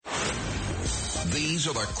These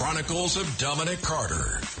are the Chronicles of Dominic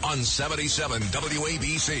Carter on 77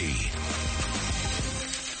 WABC.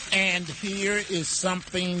 And here is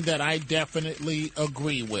something that I definitely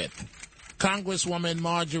agree with. Congresswoman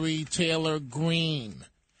Marjorie Taylor Greene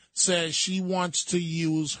says she wants to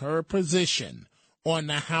use her position on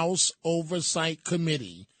the House Oversight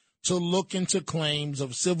Committee to look into claims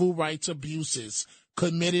of civil rights abuses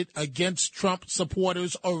committed against Trump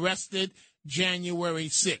supporters arrested January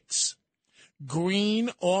 6.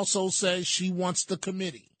 Greene also says she wants the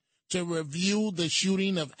committee to review the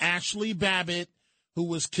shooting of Ashley Babbitt, who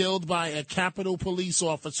was killed by a Capitol police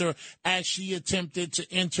officer as she attempted to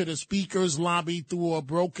enter the Speaker's lobby through a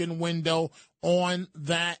broken window on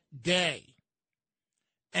that day.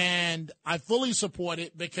 And I fully support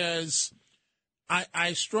it because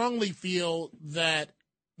I strongly feel that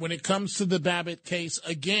when it comes to the Babbitt case,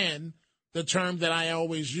 again, the term that I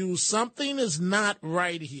always use, something is not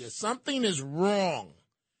right here. Something is wrong.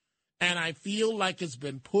 And I feel like it's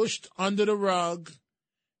been pushed under the rug,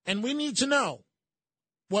 and we need to know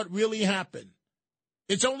what really happened.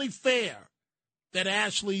 It's only fair that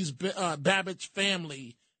Ashley's Babbitt's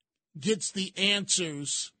family gets the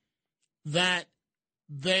answers that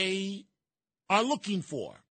they are looking for.